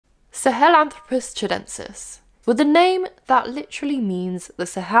Sahelanthropus tchadensis, with a name that literally means the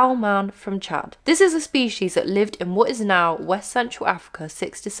Sahel man from Chad. This is a species that lived in what is now West Central Africa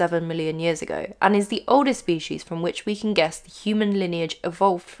 6 to 7 million years ago, and is the oldest species from which we can guess the human lineage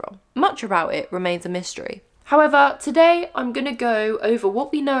evolved from. Much about it remains a mystery. However, today I'm going to go over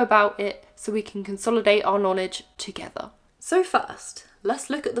what we know about it so we can consolidate our knowledge together. So first,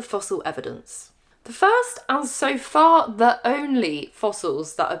 let's look at the fossil evidence. The first, and so far the only,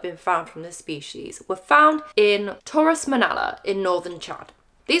 fossils that have been found from this species were found in Taurus Manala in northern Chad.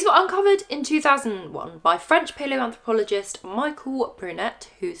 These were uncovered in 2001 by French paleoanthropologist Michael Brunet,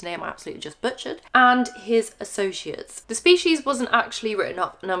 whose name I absolutely just butchered, and his associates. The species wasn't actually written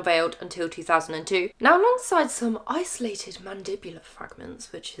up and unveiled until 2002. Now, alongside some isolated mandibular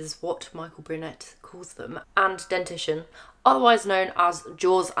fragments, which is what Michael Brunet calls them, and dentition, otherwise known as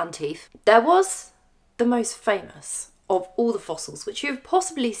jaws and teeth, there was the most famous of all the fossils which you have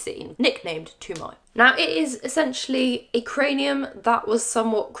possibly seen, nicknamed Tumai. Now, it is essentially a cranium that was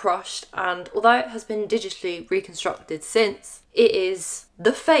somewhat crushed, and although it has been digitally reconstructed since, it is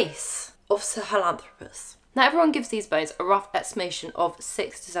the face of Sahelanthropus. Now, everyone gives these bones a rough estimation of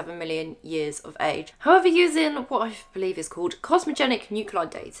 6 to 7 million years of age. However, using what I believe is called cosmogenic nuclide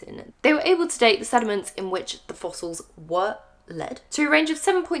dating, they were able to date the sediments in which the fossils were led to a range of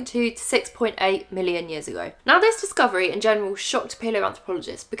 7.2 to 6.8 million years ago. Now, this discovery in general shocked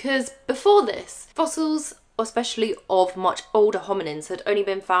paleoanthropologists because before this, fossils, especially of much older hominins, had only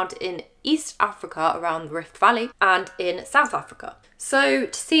been found in East Africa around the Rift Valley and in South Africa. So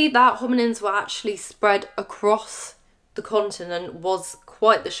to see that hominins were actually spread across the continent was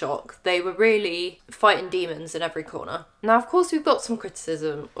quite the shock. They were really fighting demons in every corner. Now, of course, we've got some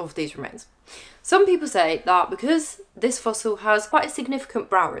criticism of these remains. Some people say that because this fossil has quite a significant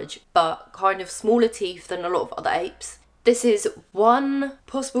brow ridge, but kind of smaller teeth than a lot of other apes, this is one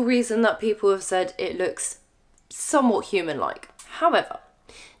possible reason that people have said it looks somewhat human-like. However,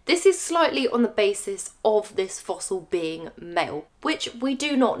 this is slightly on the basis of this fossil being male, which we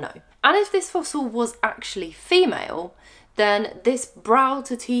do not know. And if this fossil was actually female, then this brow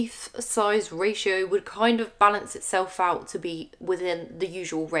to teeth size ratio would kind of balance itself out to be within the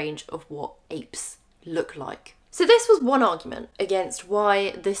usual range of what apes look like. So this was one argument against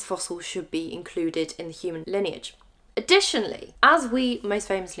why this fossil should be included in the human lineage. Additionally, as we most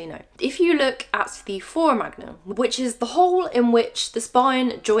famously know, if you look at the foramen magnum, which is the hole in which the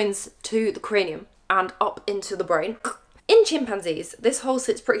spine joins to the cranium and up into the brain, in chimpanzees, this hole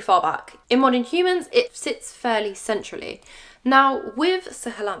sits pretty far back. In modern humans, it sits fairly centrally. Now, with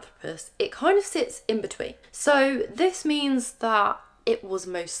Sahelanthropus, it kind of sits in between. So this means that it was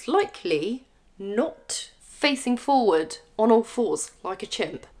most likely not facing forward on all fours like a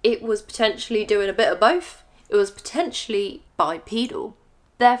chimp. It was potentially doing a bit of both. It was potentially bipedal,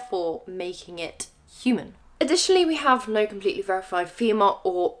 therefore making it human. Additionally, we have no completely verified femur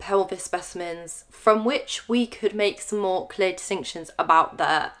or pelvis specimens from which we could make some more clear distinctions about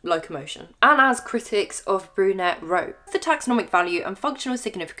their locomotion. And as critics of Brunet wrote, the taxonomic value and functional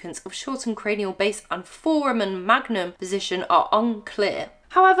significance of shortened cranial base and foramen magnum position are unclear.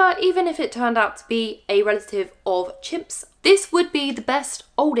 However, even if it turned out to be a relative of chimps, this would be the best,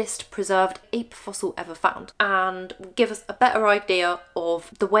 oldest preserved ape fossil ever found and give us a better idea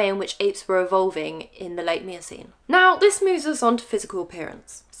of the way in which apes were evolving in the late Miocene. Now, this moves us on to physical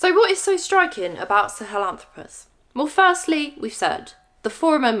appearance. So what is so striking about Sahelanthropus? Well, firstly, we've said the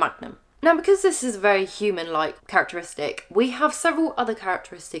foramen magnum. Now, because this is a very human-like characteristic, we have several other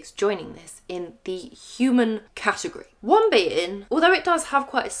characteristics joining this in the human category. One being, although it does have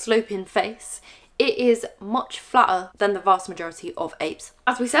quite a sloping face, it is much flatter than the vast majority of apes.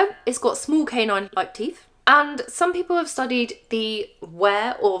 As we said, it's got small canine-like teeth, and some people have studied the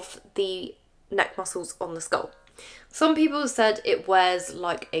wear of the neck muscles on the skull. Some people said it wears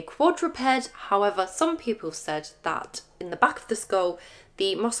like a quadruped, however, some people said that in the back of the skull,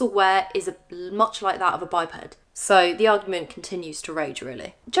 the muscle wear is much like that of a biped. So the argument continues to rage,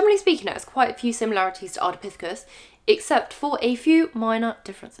 really. Generally speaking, it has quite a few similarities to Ardipithecus, except for a few minor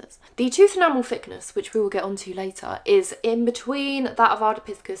differences. The tooth enamel thickness, which we will get onto later, is in between that of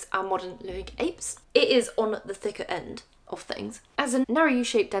Ardipithecus and modern living apes. It is on the thicker end of things. It has a narrow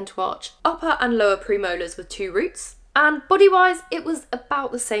U-shaped dental arch, upper and lower premolars with 2 roots, and body-wise, it was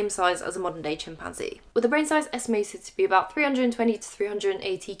about the same size as a modern-day chimpanzee, with the brain size estimated to be about 320 to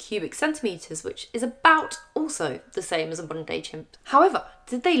 380 cubic centimetres, which is about also the same as a modern-day chimp. However,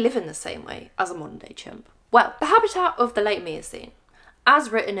 did they live in the same way as a modern-day chimp? Well, the habitat of the late Miocene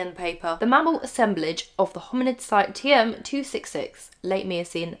As written in the paper, the mammal assemblage of the hominid site TM266, Late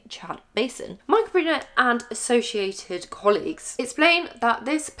Miocene Chad Basin, Michael Brunet and associated colleagues explain that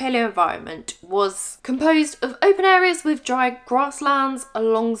this paleo-environment was composed of open areas with dry grasslands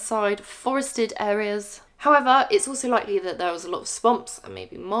alongside forested areas. However, it's also likely that there was a lot of swamps and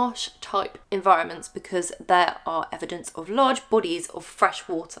maybe marsh type environments because there are evidence of large bodies of fresh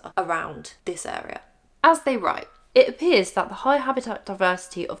water around this area. As they write, it appears that the high habitat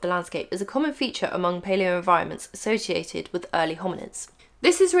diversity of the landscape is a common feature among paleo environments associated with early hominids.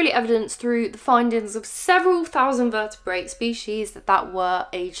 This is really evidenced through the findings of several thousand vertebrate species that were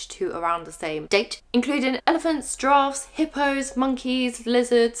aged to around the same date, including elephants, giraffes, hippos, monkeys,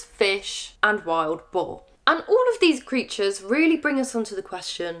 lizards, fish, and wild boar. And all of these creatures really bring us onto the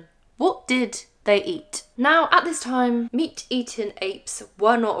question, what did they eat? Now, at this time, meat-eating apes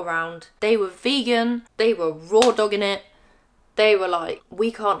were not around. They were vegan, they were raw dogging it. They were like,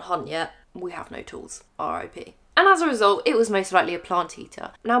 we can't hunt yet, we have no tools, RIP. And as a result, it was most likely a plant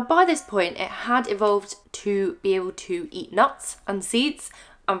eater. Now, by this point, it had evolved to be able to eat nuts and seeds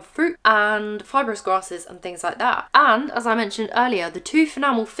and fruit and fibrous grasses and things like that. And as I mentioned earlier, the tooth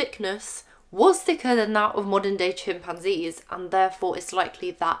enamel thickness was thicker than that of modern day chimpanzees, and therefore it's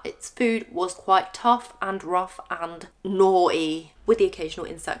likely that its food was quite tough and rough and naughty, with the occasional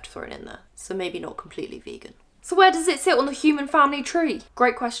insect thrown in there. So maybe not completely vegan. So where does it sit on the human family tree?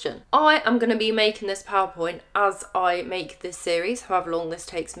 Great question. I am going to be making this PowerPoint as I make this series, however long this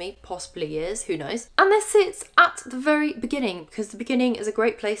takes me, possibly years, who knows. And this sits at the very beginning, because the beginning is a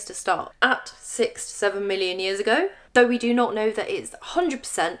great place to start. At 6 to 7 million years ago, though we do not know that it's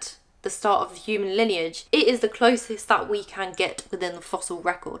 100% the start of the human lineage, it is the closest that we can get within the fossil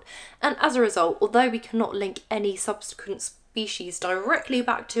record. And as a result, although we cannot link any subsequent species directly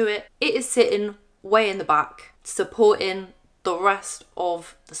back to it, it is sitting way in the back, supporting the rest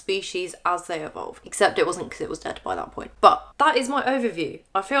of the species as they evolve. Except it wasn't, because it was dead by that point. But that is my overview.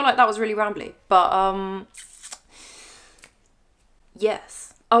 I feel like that was really rambly, but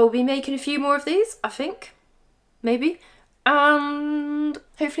yes. I will be making a few more of these, I think. Maybe. And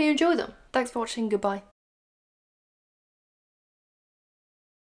hopefully you enjoy them. Thanks for watching, goodbye.